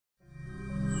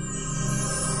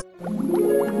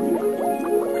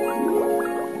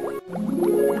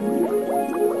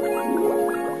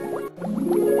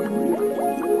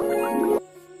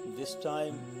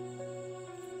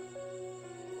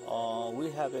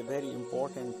have a very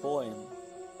important poem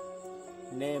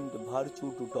named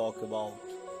Vertue to talk about.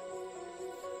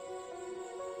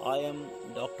 I am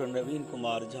Dr. Naveen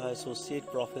Kumar Jha, Associate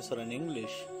Professor in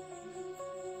English,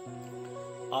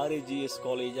 RAGS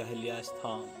College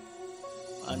Ahilyasthan,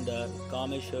 under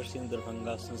Kameshwar Singh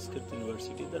Darbhanga Sanskrit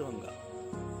University, Darbhanga.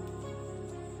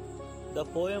 The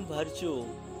poem Vertue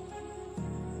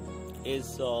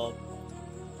is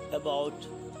about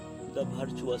the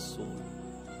virtuous soul.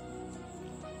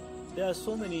 There are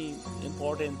so many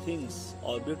important things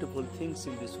or beautiful things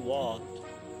in this world,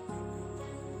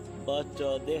 but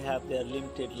they have their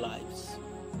limited lives.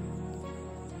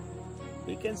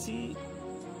 We can see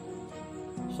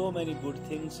so many good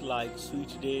things like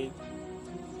sweet day,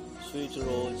 sweet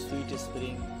rose, sweet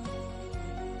spring.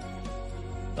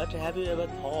 But have you ever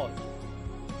thought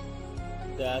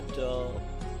that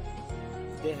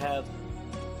they have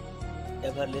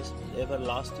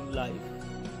everlasting life?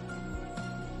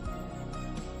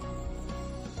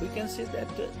 We can say that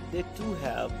they too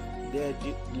have their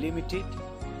limited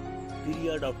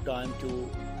period of time to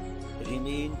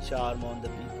remain charm on the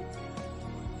people.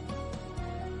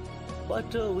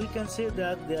 But we can say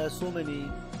that there are so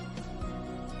many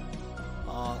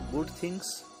good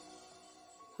things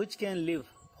which can live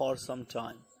for some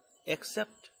time,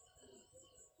 except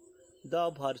the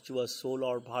virtuous soul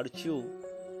or virtue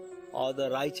or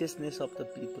the righteousness of the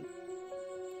people.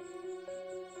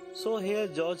 So here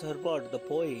George Herbert, the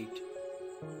poet,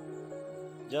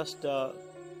 just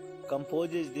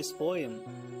composes this poem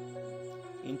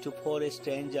into 4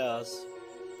 stanzas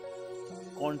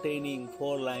containing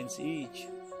 4 lines each.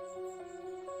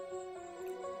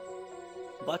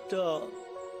 But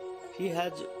he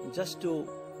has just to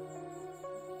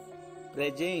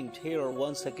present here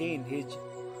once again his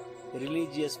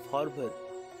religious fervor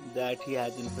that he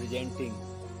has been presenting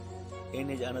in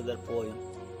his another poem.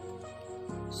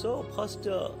 So first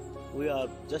we are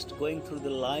just going through the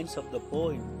lines of the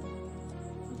poem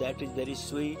that is very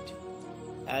sweet,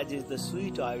 as is the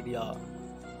sweet idea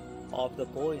of the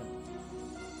poem.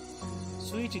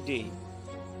 Sweet day.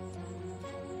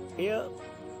 Here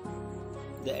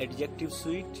the adjective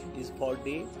sweet is for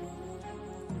day.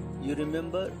 You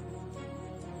remember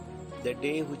the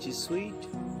day which is sweet,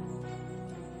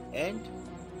 and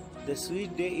the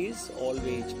sweet day is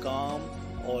always calm,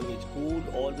 always cool,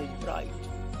 always bright.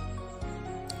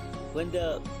 When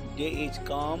the day is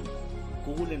calm,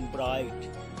 cool and bright,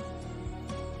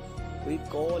 we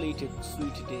call it a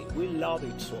sweet day. We love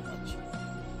it so much.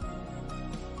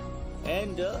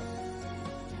 And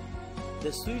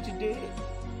the sweet day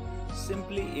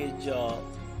simply is the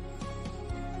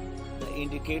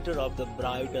indicator of the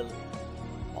bridal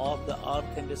of the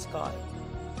earth and the sky.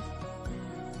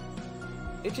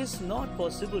 It is not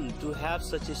possible to have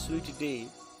such a sweet day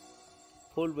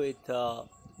full with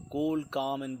cool,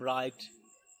 calm and bright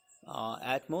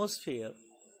atmosphere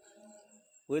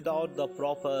without the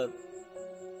proper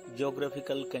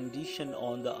geographical condition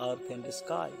on the earth and the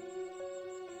sky.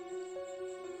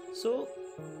 So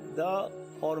the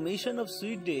formation of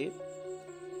sweet day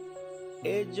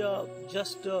is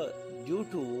just due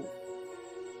to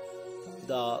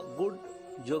the good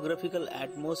geographical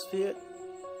atmosphere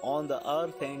on the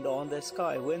earth and on the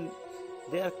sky. When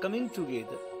they are coming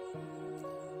together,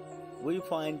 we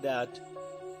find that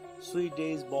sweet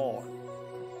day is born.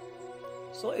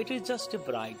 So it is just a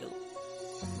bridal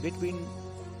between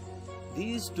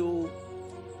these two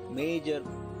major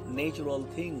natural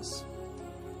things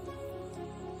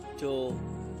to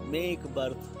make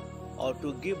birth or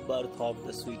to give birth of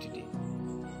the sweet day.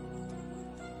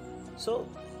 So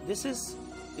this is,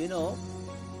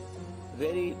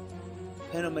 very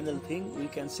phenomenal thing. We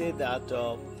can say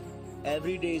that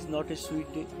every day is not a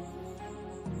sweet day.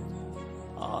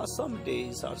 Some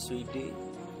days are sweet day.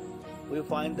 We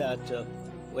find that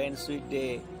when sweet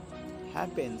day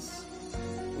happens,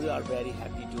 we are very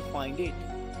happy to find it.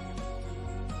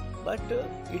 But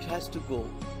it has to go.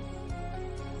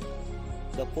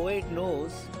 The poet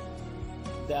knows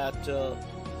that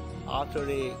after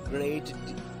a great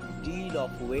deal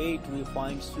of wait, we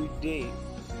find sweet day.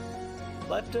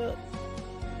 But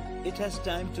it has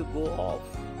time to go off.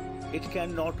 It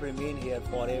cannot remain here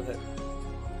forever.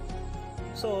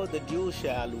 So the dew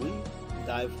shall weep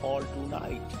thy fall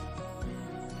tonight.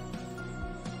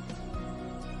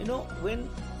 When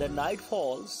the night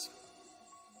falls,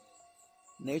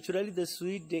 naturally the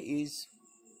sweet day is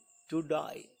to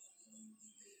die.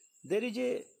 There is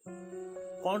a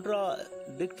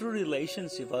contradictory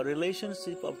relationship, a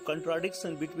relationship of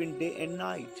contradiction between day and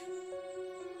night.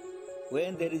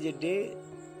 When there is a day,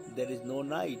 there is no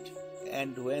night,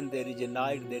 and when there is a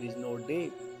night, there is no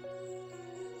day.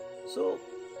 So,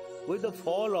 with the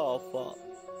fall of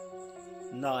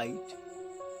night,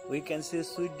 we can say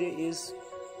sweet day is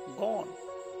gone.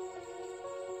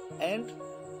 And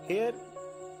here,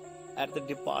 at the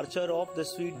departure of the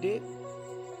sweet day,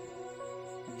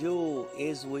 dew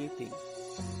is weeping.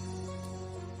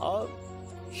 Our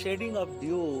shedding of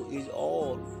dew is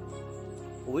all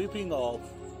weeping of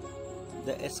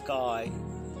the sky,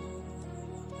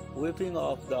 weeping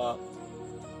of the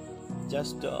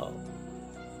just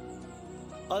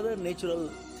other natural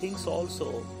things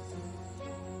also,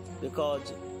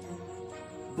 because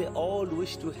they all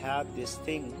wish to have this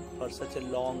thing for such a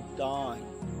long time,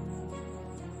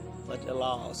 but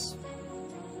alas,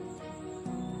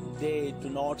 they do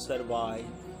not survive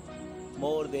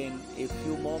more than a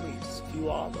few moments, few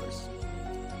hours.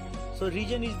 So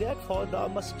reason is that for thou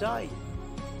must die.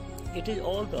 It is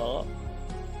all the,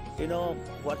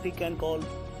 what we can call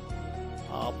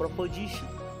proposition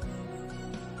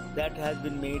that has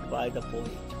been made by the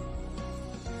poet,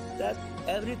 that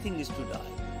everything is to die.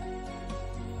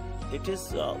 It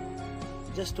is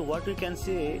just what we can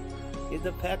say is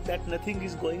the fact that nothing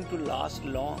is going to last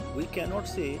long. We cannot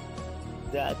say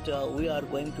that we are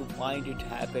going to find it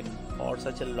happen for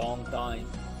such a long time,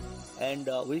 and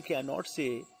we cannot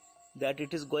say that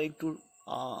it is going to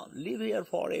live here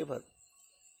forever.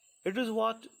 It is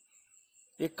what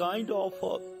a kind of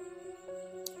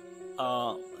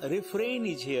refrain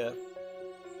is here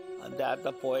that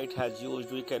the poet has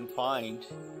used. We can find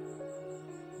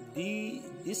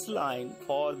this line,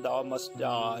 for thou must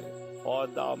die,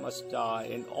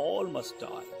 and all must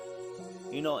die.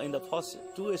 In the first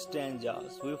two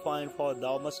stanzas, we find for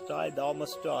thou must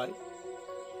die,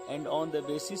 and on the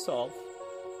basis of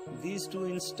these two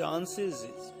instances,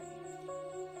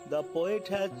 the poet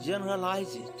has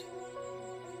generalized it,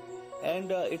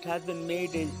 and it has been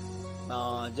made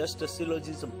just a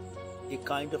syllogism, a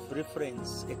kind of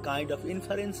reference, a kind of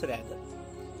inference rather,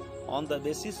 on the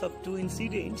basis of two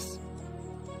incidents,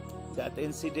 that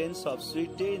incidents of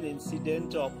sweet day and the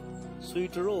incident of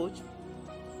sweet rose.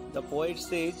 The poet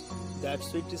says that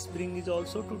sweet spring is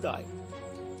also to die,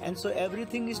 and so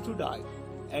everything is to die,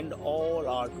 and all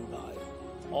are to die,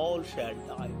 all shall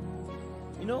die.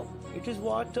 It is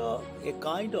what a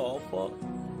kind of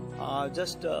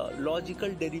just logical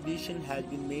derivation has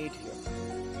been made here.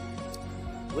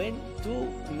 When two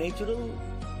natural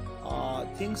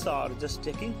things are just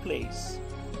taking place,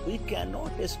 we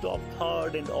cannot stop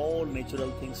third and all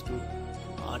natural things to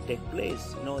take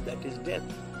place. That is death.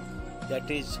 That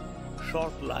is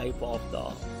short life of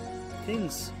the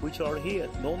things which are here.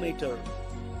 No matter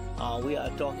we are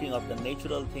talking of the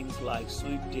natural things like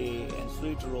sweet day and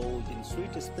sweet rose and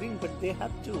sweet spring, but they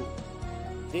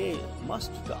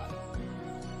must die.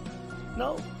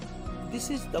 Now, this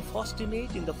is the first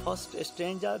image in the first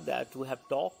stanza that we have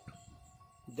talked,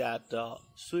 that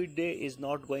sweet day is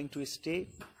not going to stay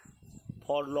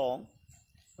for long.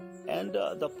 And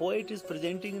the poet is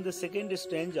presenting in the second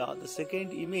stanza the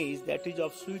second image, that is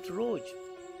of sweet rose.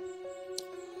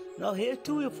 Now here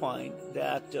too we find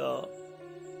that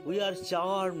we are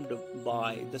charmed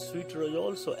by the sweet rose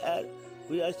also.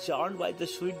 We are charmed by the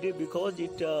sweet day because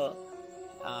it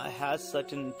has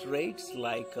certain traits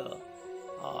like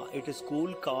it is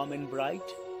cool, calm and bright.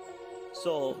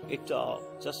 So it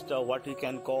just what we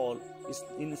can call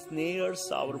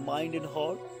ensnares our mind and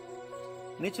heart.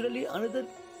 Naturally, another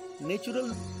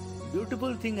natural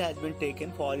beautiful thing has been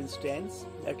taken, for instance,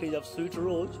 that is of sweet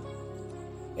rose.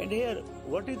 And here,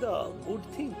 what is the good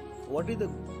thing? What is the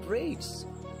traits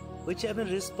which have been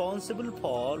responsible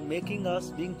for making us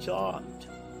being charmed?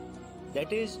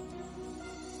 That is,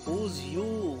 whose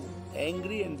you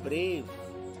angry and brave.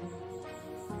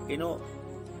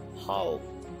 How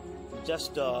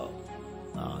just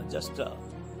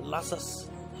luscious,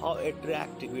 how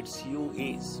attractive its hue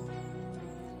is,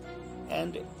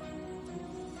 and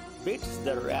bids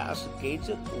the rash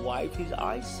gauger wipe his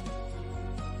eyes.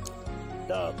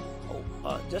 The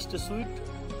just a sweet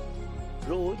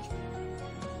rose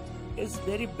is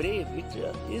very brave. It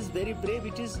is very brave.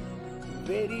 It is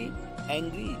very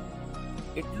angry.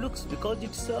 It looks, because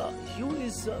its hue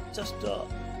is just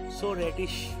so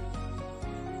reddish,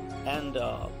 and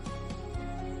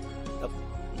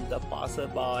the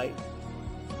passerby,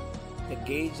 the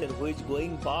gauger who is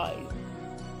going by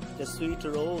the sweet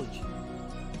rose,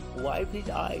 wipe his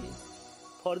eyes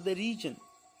for the reason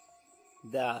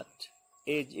that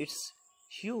is its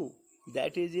hue,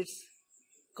 that is its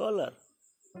color.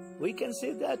 We can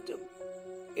say that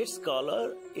its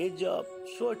color is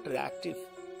so attractive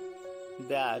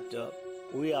that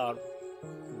we are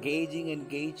gazing and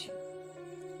gauging.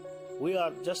 We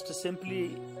are just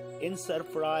simply in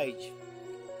surprise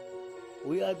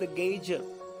We are the gauger.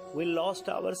 We lost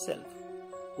ourselves.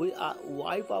 We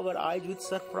wipe our eyes with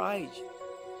surprise.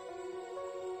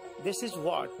 This is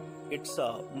what its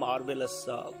marvelous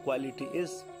quality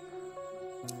is.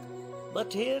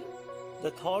 But here,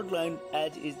 the third line,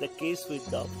 as is the case with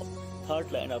the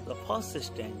third line of the first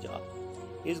stanza,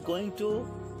 is going to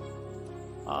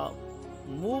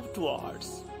move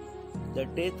towards the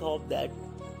death of that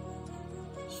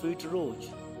sweet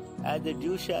rose. As the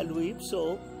dew shall weep,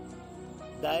 so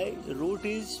thy root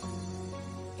is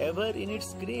ever in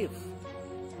its grave.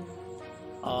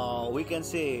 We can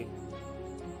say,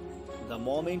 the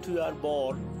moment we are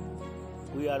born,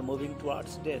 we are moving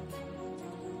towards death.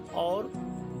 Or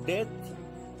death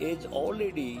is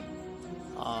already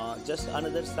just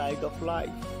another side of life.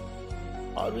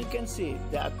 Or we can say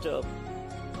that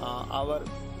our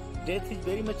death is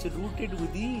very much rooted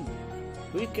within.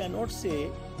 We cannot say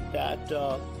that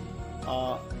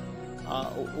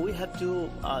we have to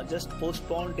just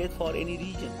postpone death for any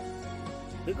reason,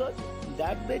 because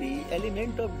that very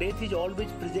element of death is always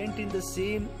present in the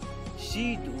same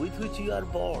seed with which you are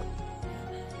born.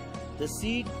 The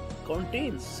seed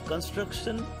contains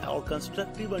construction or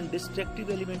constructive and destructive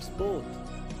elements both.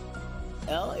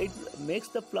 It makes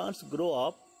the plants grow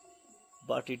up,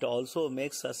 but it also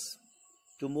makes us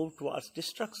to move towards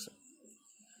destruction.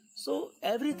 So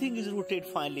everything is rooted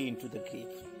finally into the grave.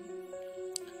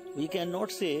 We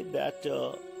cannot say that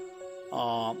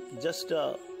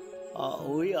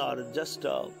we are just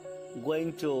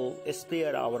going to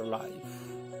spare our life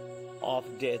of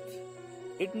death.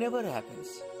 It never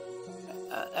happens.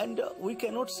 And we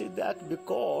cannot say that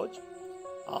because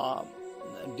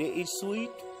day is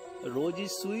sweet, rose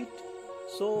is sweet,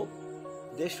 so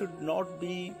they should not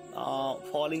be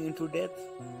falling into death.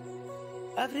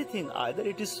 Everything, either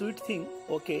it is sweet thing,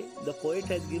 okay, the poet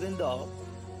has given the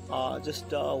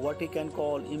what he can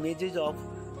call images of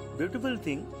beautiful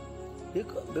thing,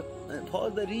 for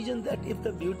the reason that if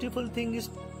the beautiful thing is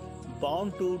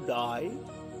bound to die,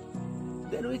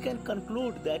 then we can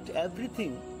conclude that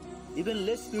everything, even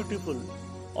less beautiful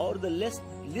or the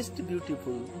least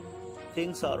beautiful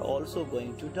things, are also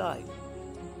going to die.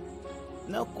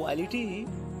 Now, quality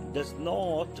does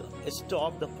not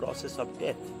stop the process of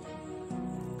death.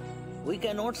 We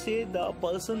cannot say the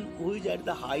person who is at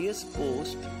the highest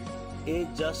post is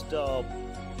just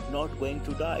not going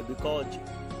to die because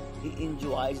he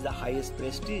enjoys the highest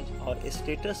prestige or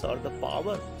status or the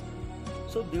power.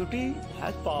 So beauty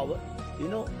has power.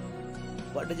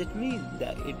 What does it mean?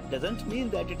 That it doesn't mean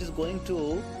that it is going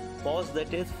to cause the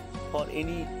death for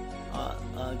any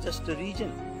just a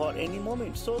reason, for any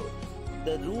moment. So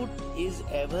the root is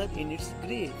ever in its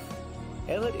grave.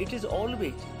 Ever, it is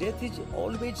always, death is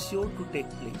always sure to take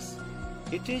place.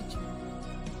 It is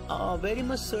very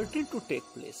much certain to take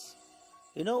place.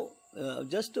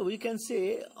 Just we can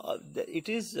say that it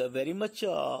is very much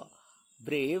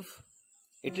brave,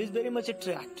 it is very much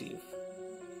attractive,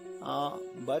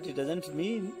 but it doesn't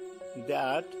mean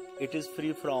that it is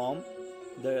free from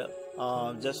the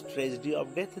just tragedy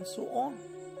of death and so on.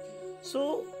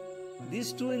 So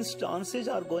these two instances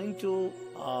are going to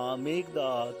make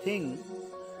the thing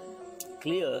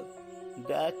clear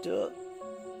that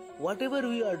whatever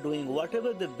we are doing,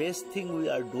 whatever the best thing we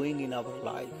are doing in our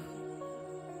life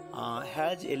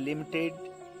has a limited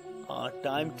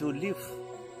time to live.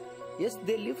 Yes,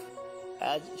 they live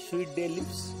as sweet day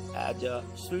lives, as a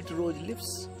sweet rose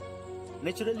lives.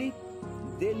 Naturally,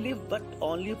 they live, but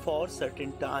only for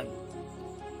certain time.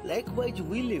 Likewise,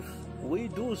 we live. We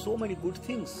do so many good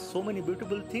things, so many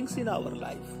beautiful things in our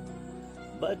life.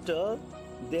 But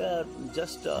their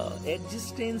just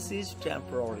existence is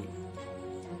temporary.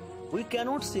 We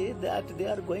cannot say that they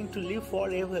are going to live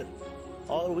forever,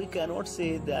 or we cannot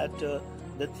say that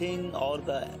the thing or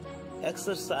the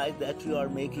exercise that you are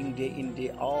making day in,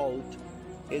 day out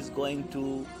is going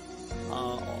to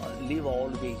live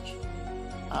always.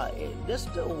 Just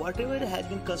whatever has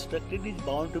been constructed is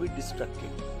bound to be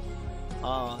destructed.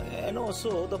 And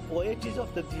also the poet is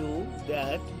of the view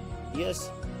that yes,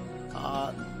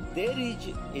 there is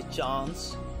a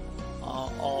chance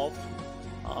of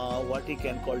what he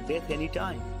can call death any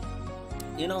time.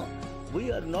 We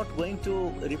are not going to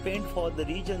repent for the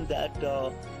reason that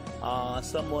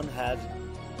someone has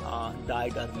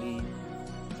died early,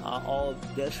 or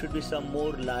there should be some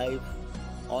more life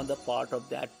on the part of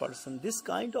that person. This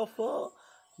kind of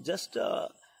just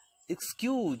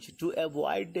excuse to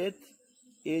avoid death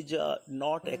is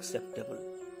not acceptable,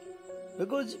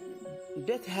 because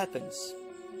death happens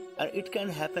and it can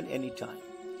happen anytime.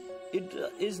 It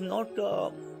is not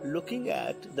looking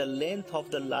at the length of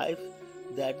the life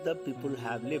that the people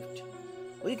have lived.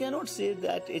 we cannot say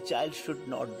that a child should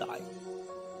not die,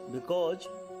 because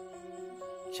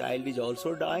child is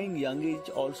also dying, young is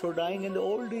also dying, and the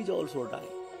old is also dying.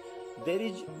 There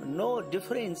is no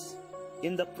difference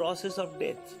in the process of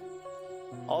death,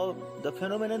 or the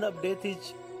phenomenon of death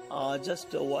is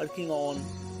just working on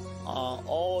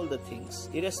all the things,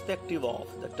 irrespective of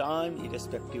the time,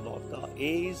 irrespective of the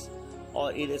age,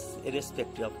 or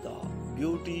irrespective of the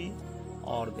beauty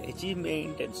or the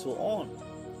achievement, and so on.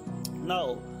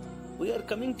 Now we are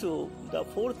coming to the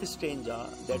fourth stanza,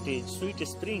 that is Sweet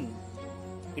Spring.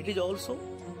 It is also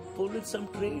full with some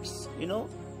traits,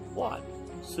 what?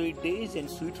 Sweet days and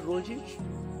sweet roses.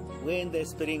 When the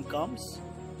spring comes,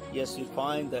 yes, we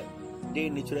find that day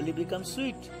naturally becomes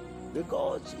sweet,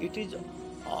 because it is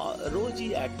a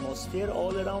rosy atmosphere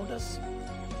all around us.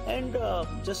 And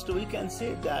just we can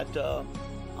say that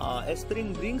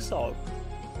spring brings out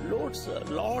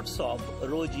lots of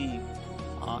rosy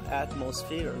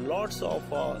atmosphere, lots of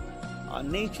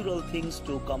natural things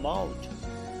to come out.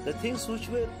 The things which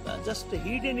were just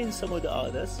hidden in some of the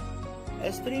others,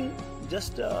 spring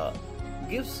just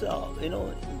gives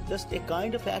just a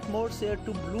kind of atmosphere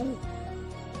to bloom.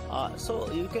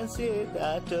 So you can say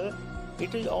that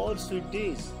it is all sweet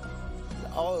days,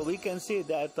 or we can say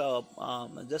that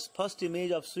just first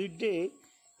image of sweet day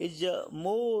is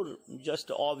more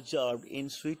just observed in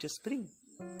sweet spring.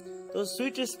 So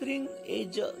sweet spring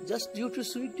is just due to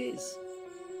sweet days,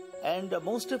 and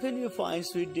most often you find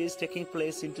sweet days taking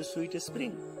place into sweet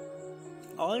spring.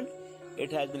 And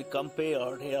it has been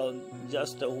compared here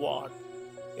just what?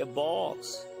 A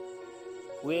box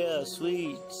where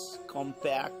sweets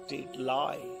compacted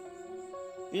lie.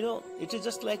 It is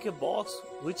just like a box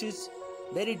which is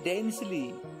very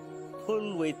densely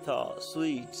full with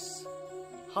sweets.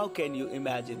 How can you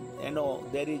imagine?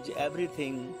 There is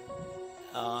everything,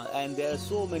 and there are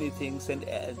so many things, and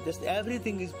just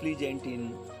everything is pleasant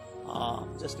in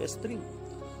just a spring.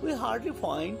 We hardly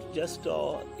find just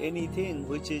anything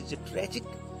which is tragic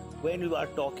when we are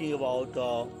talking about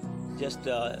just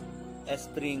a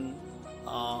spring,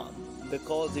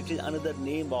 because it is another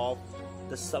name of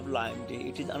the sublime day.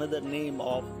 It is another name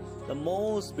of the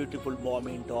most beautiful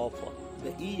moment of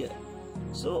the year.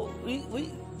 So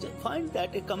we find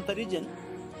that a comparison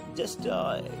just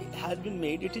has been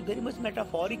made. It is very much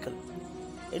metaphorical.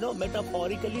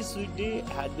 Metaphorically, sweet day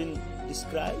has been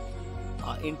described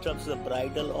in terms of the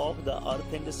bridal of the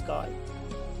earth and the sky.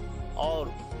 Or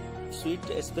sweet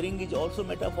spring is also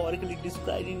metaphorically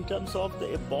described in terms of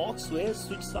a box where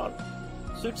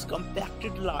sweets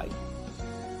compacted lie.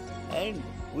 And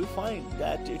we find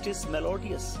that it is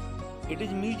melodious, it is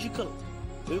musical.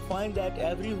 We find that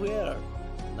everywhere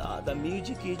the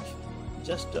music is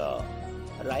just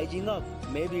rising up.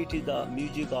 Maybe it is the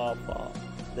music of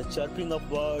the chirping of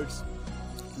birds,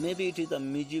 maybe it is the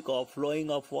music of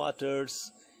flowing of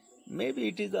waters, maybe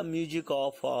it is the music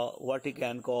of what we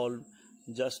can call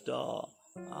just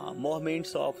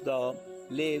movements of the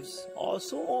leaves, or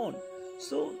so on.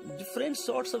 So different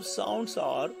sorts of sounds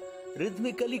are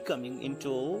rhythmically coming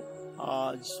into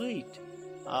sweet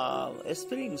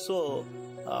spring. So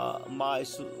my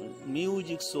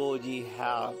music so ye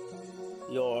have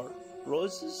your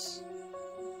roses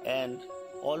and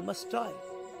all must die.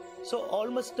 So all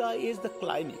must die is the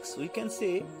climax. We can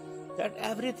say that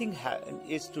everything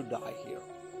is to die here.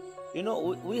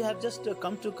 We have just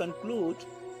come to conclude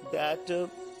that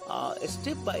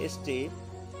step by step,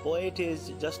 poet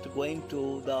is just going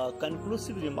to the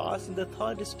conclusive remarks in the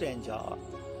third stanza,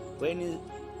 when he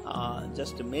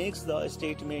just makes the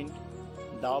statement,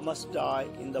 thou must die.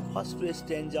 In the first two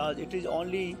stanzas, it is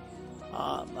only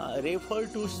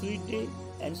referred to sweet day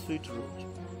and sweet root.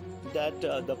 That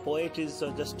the poet is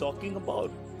just talking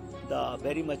about the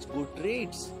very much good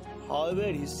traits. However,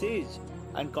 he says,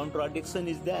 and contradiction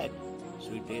is that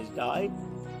sweet days died,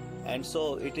 and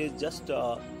so it is just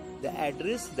the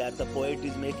address that the poet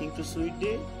is making to sweet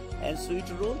day and sweet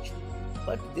rose.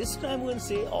 But this time we'll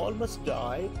say all must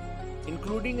die,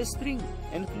 including spring,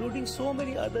 including so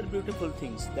many other beautiful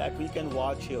things that we can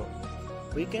watch here.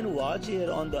 We can watch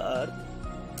here on the earth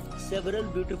several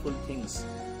beautiful things.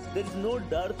 There is no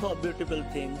dearth of beautiful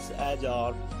things as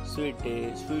are sweet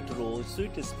day, sweet rose,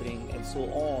 sweet spring, and so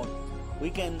on. We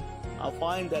can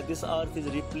find that this earth is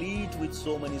replete with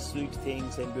so many sweet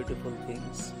things and beautiful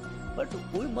things. But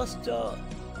we must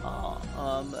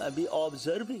be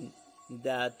observing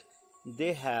that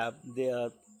they have their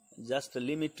just a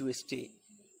limit to stay.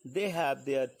 They have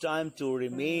their time to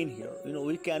remain here.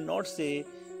 We cannot say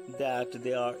that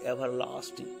they are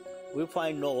everlasting. We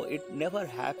find no, it never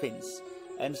happens.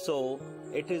 And so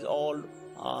it is all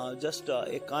just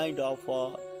a kind of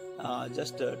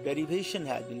just a derivation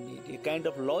has been made, a kind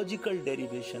of logical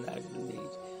derivation has been made,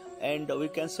 and we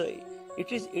can say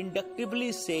it is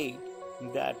inductively said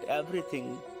that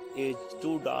everything is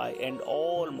to die and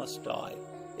all must die,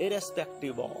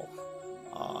 irrespective of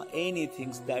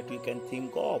anything that we can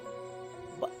think of,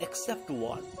 but except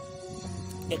one,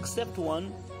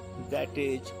 that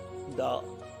is the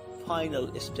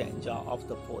final stanza of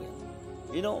the poem.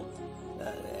 You know,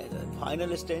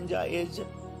 final stanza is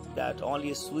that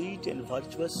only a sweet and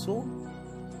virtuous soul.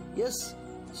 Yes,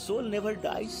 soul never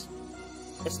dies,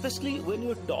 especially when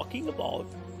you're talking about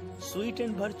sweet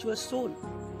and virtuous soul.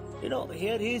 You know,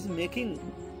 here he is making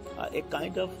a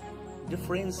kind of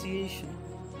differentiation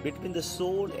between the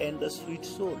soul and the sweet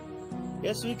soul.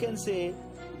 Yes, we can say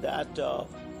that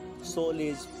soul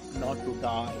is not to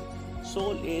die.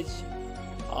 Soul is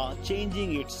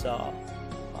changing its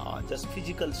just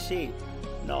physical shape.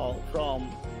 Now from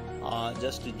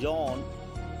just John,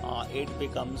 it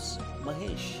becomes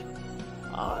Mahesh.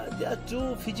 There are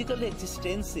two physical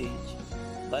existences,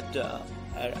 but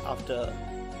after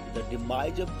the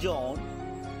demise of John,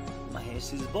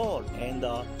 Mahesh is born, and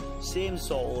the same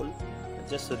soul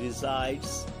just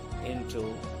resides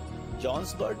into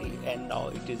John's body, and now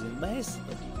it is in Mahesh's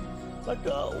body. But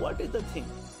what is the thing?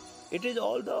 It is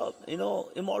all the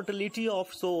immortality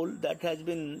of soul that has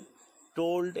been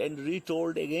told and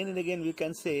retold again and again. We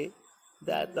can say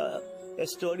that a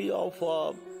story of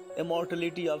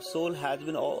immortality of soul has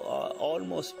been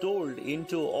almost told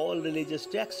into all religious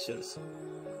textures.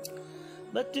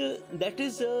 But that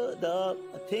is the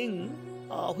thing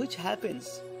which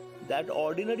happens, that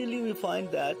ordinarily we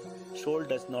find that soul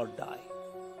does not die.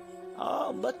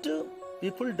 But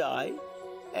people die,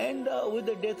 and with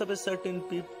the death of a certain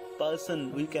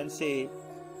person, we can say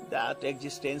that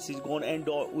existence is gone, and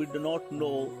we do not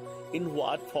know in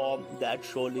what form that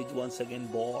soul is once again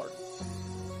born.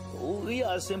 We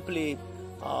are simply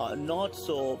not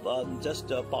so just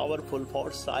powerful,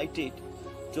 foresighted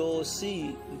to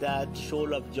see that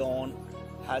soul of John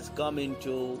has come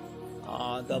into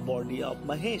the body of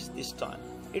Mahesh this time.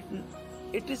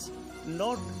 It is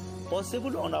not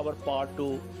possible on our part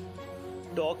to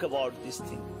talk about this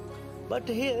thing. But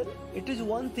here it is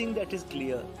one thing that is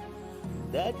clear,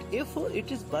 that if it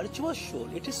is virtuous soul,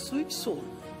 it is sweet soul,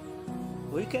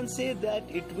 we can say that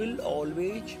it will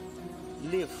always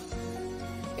live.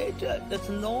 It does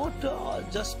not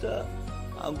just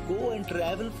go and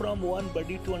travel from one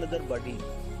body to another body.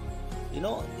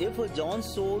 If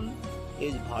John's soul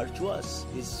is virtuous,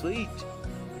 is sweet,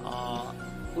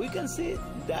 we can say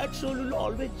that soul will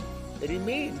always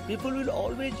remain. People will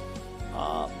always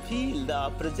feel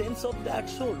the presence of that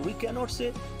soul. We cannot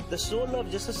say the soul of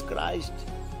Jesus Christ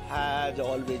has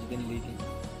always been living.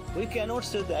 We cannot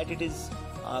say that it is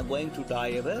going to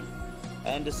die ever.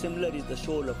 And similar is the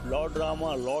soul of Lord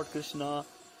Rama, Lord Krishna,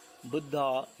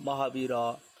 Buddha,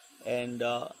 Mahavira, and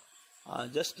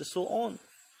just so on.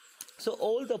 So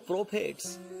all the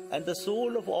prophets and the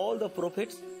soul of all the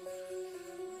prophets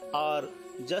are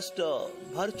just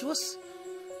virtuous,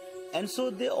 and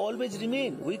so they always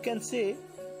remain. We can say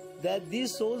that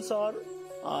these souls are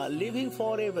living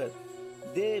forever.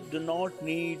 They do not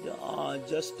need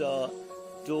just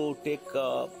to take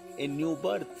a new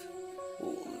birth,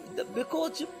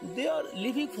 because they are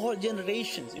living for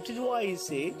generations. It is why he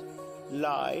said,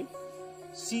 life,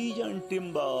 seasoned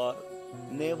timber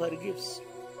never gives.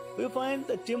 We find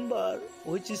the timber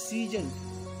which is seasoned,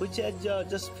 which has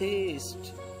just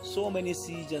faced so many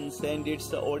seasons and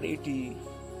its oddity.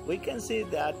 We can say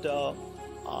that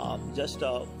just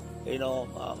a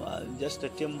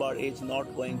timber is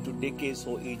not going to decay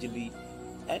so easily,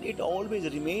 and it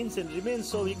always remains and remains.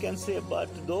 So we can say, but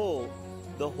though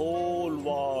the whole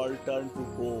world turn to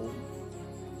gold,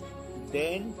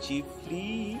 then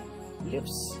chiefly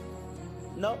lives.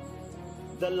 Now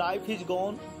the life is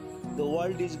gone, the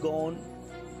world is gone.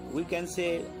 We can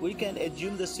say, we can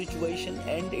assume the situation,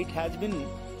 and it has been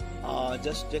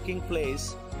just taking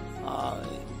place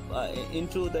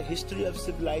into the history of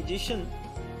civilization,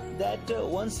 that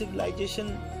one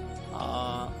civilization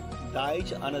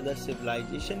dies, another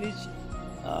civilization is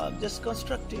just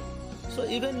constructed. So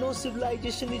even no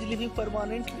civilization is living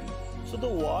permanently. So the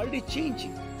world is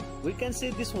changing. We can say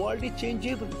this world is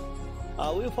changeable.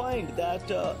 We find that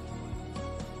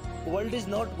world is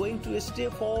not going to stay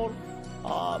for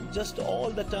just all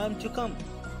the time to come.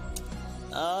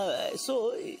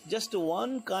 So just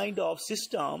one kind of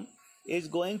system is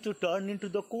going to turn into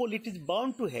the coal. It is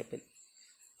bound to happen.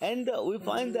 And we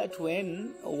find that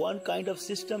when one kind of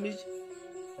system is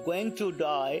going to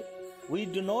die, we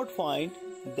do not find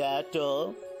that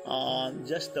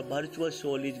just the virtuous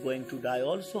soul is going to die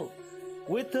also.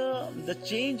 With the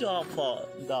change of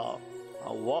the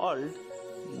world,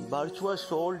 virtuous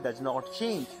soul does not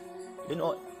change.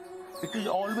 It is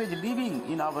always living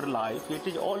in our life. It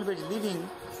is always living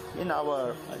in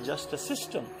our justice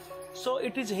system. So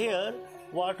it is here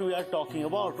what we are talking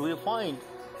about. We find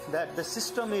that the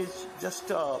system is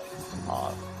just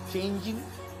changing,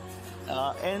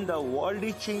 and the world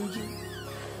is changing.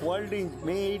 World is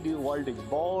made, world is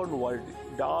born, world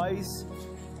dies.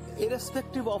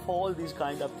 Irrespective of all these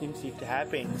kind of things, it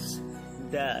happens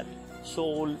that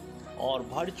soul or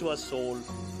virtuous soul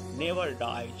never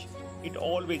dies. It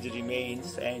always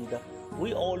remains, and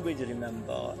we always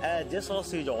remember, as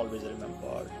Jesus is always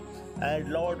remembered, and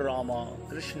Lord Rama,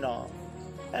 Krishna,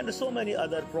 and so many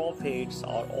other prophets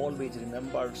are always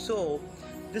remembered. So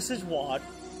this is what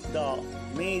the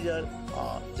major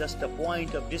just a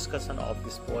point of discussion of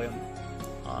this poem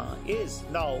is.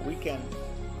 Now we can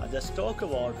just talk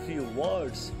about few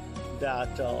words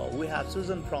that we have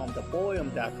chosen from the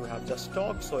poem that we have just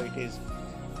talked. So it is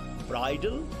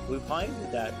bridal. We find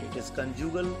that it is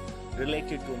conjugal,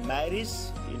 related to marriage.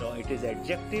 It is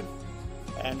adjective,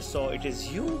 and so it is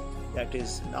hue, that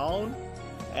is noun,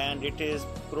 and it is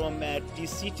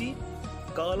chromaticity,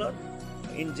 color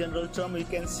in general term we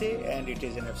can say, and it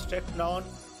is an abstract noun.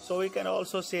 So we can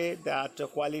also say that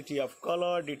quality of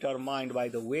color determined by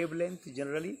the wavelength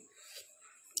generally.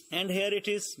 And here it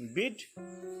is bid,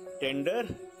 tender,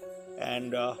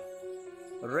 and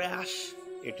rash,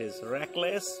 it is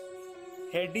reckless,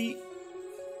 heady.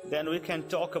 Then we can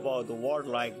talk about the word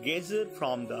like gazer.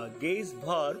 From the gaze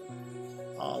verb,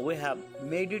 we have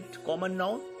made it common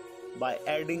noun by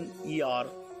adding er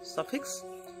suffix.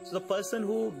 So the person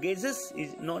who gazes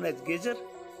is known as gazer.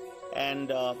 And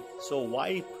so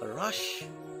wipe, rush,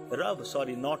 rub,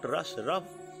 sorry, not rush, rub,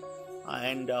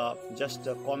 and just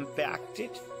compact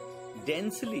it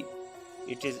densely.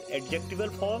 It is adjectival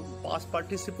form, past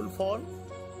participle form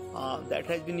that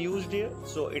has been used here.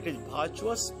 So it is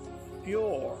virtuous,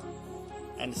 pure,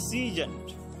 and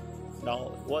seasoned.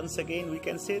 Now once again we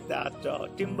can say that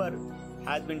timber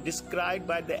has been described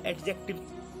by the adjective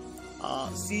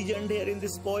seasoned here in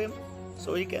this poem.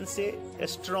 So we can say a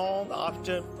strong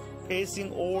after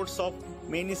facing odds of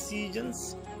many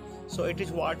seasons. So it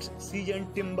is what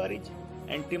seasoned timber is,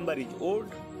 and timber is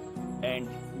old and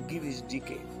give is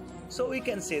decay. So we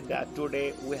can say that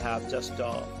today we have just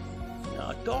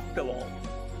talked about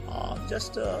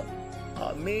just a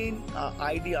main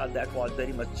idea that was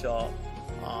very much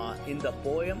in the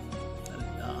poem,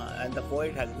 and the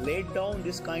poet has laid down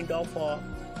this kind of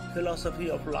philosophy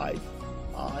of life,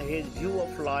 his view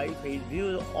of life, his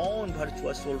view on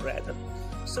virtuous soul rather.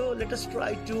 So let us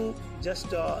try to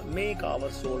just make our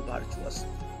soul virtuous.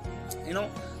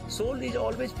 Soul is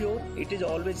always pure. It is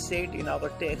always said in our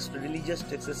text, religious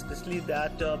texts especially,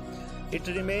 that it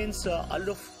remains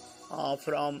aloof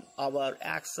from our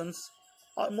actions.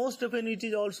 Or most often it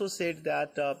is also said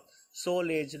that soul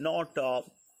is not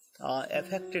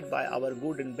affected by our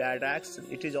good and bad actions.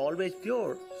 It is always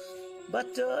pure.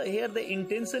 But here the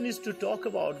intention is to talk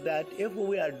about that if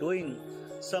we are doing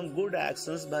some good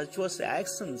actions, virtuous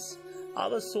actions,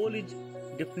 our soul is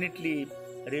definitely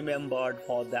remembered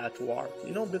for that work.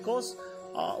 Because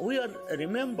we are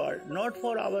remembered not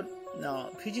for our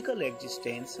physical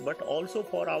existence, but also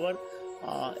for our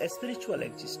spiritual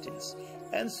existence.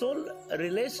 And soul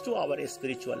relates to our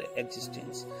spiritual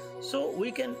existence. So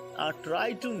we can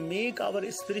try to make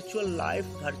our spiritual life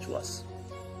virtuous.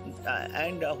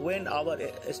 And when our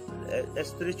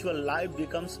spiritual life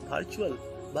becomes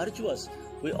virtuous,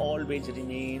 we always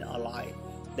remain alive.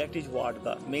 That is what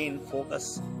the main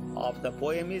focus of the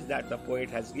poem is, that the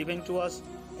poet has given to us,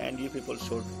 and you people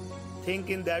should think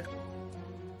in that